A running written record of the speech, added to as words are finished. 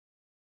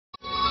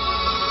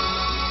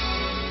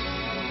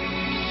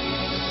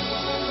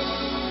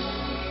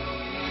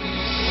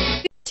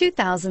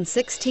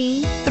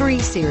2016 3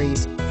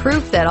 Series.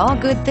 Proof that all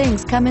good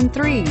things come in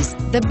threes.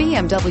 The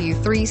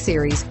BMW 3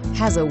 Series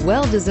has a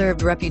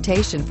well-deserved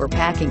reputation for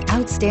packing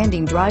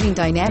outstanding driving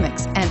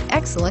dynamics and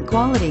excellent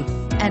quality,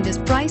 and is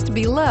priced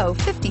below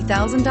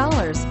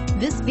 $50,000.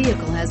 This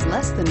vehicle has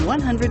less than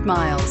 100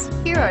 miles.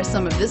 Here are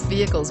some of this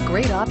vehicle's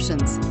great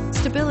options: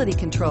 stability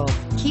control,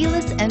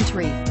 keyless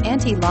entry,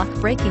 anti-lock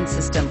braking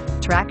system,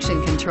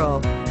 traction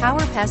control, power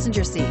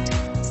passenger seat,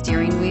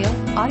 steering wheel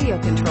audio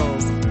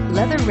controls,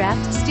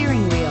 leather-wrapped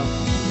steering wheel,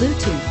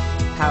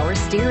 Bluetooth, power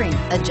steering,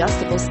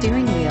 adjustable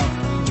steering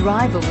wheel.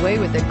 Drive away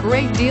with a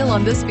great deal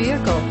on this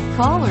vehicle.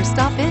 Call or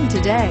stop in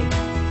today.